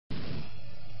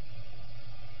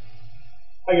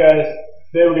Hi guys,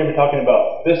 today we're going to be talking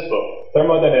about this book,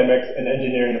 Thermodynamics, an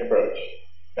Engineering Approach.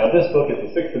 Now this book is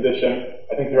the 6th edition,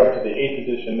 I think they're up to the 8th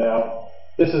edition now.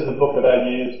 This is the book that I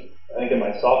used, I think in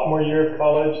my sophomore year of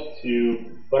college to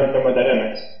learn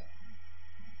thermodynamics.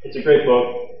 It's a great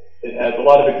book, it has a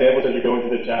lot of examples as you go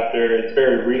into the chapter, it's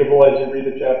very readable as you read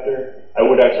the chapter. I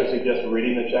would actually suggest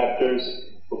reading the chapters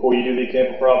before you do the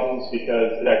example problems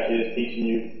because it actually is teaching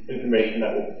you information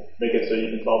that will make it so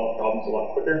you can solve the problems a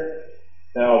lot quicker.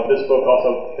 Now, this book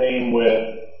also came with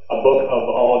a book of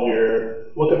all of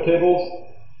your lookup tables,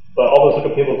 but all those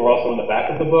lookup tables are also in the back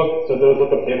of the book, so those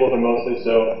lookup tables are mostly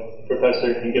so the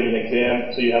professor can give an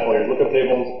exam so you have all your lookup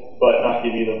tables, but not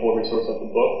give you the full resource of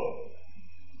the book.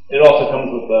 It also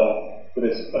comes with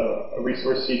a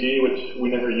resource CD, which we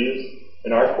never used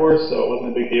in our course, so it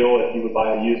wasn't a big deal if you would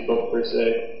buy a used book per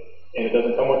se, and it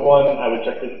doesn't come with one. I would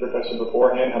check with the professor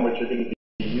beforehand how much you're going to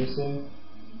be using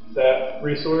that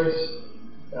resource.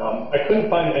 I couldn't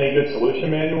find any good solution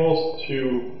manuals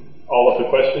to all of the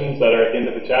questions that are at the end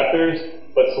of the chapters,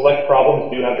 but select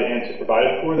problems do have the answer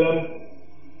provided for them,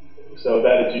 so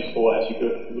that is useful as you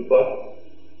go through the book.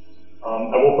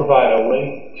 I will provide a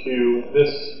link to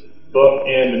this book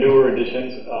and the newer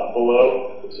editions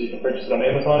below, so you can purchase it on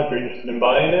Amazon if you're interested in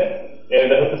buying it,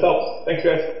 and I hope this helps. Thanks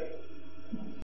guys.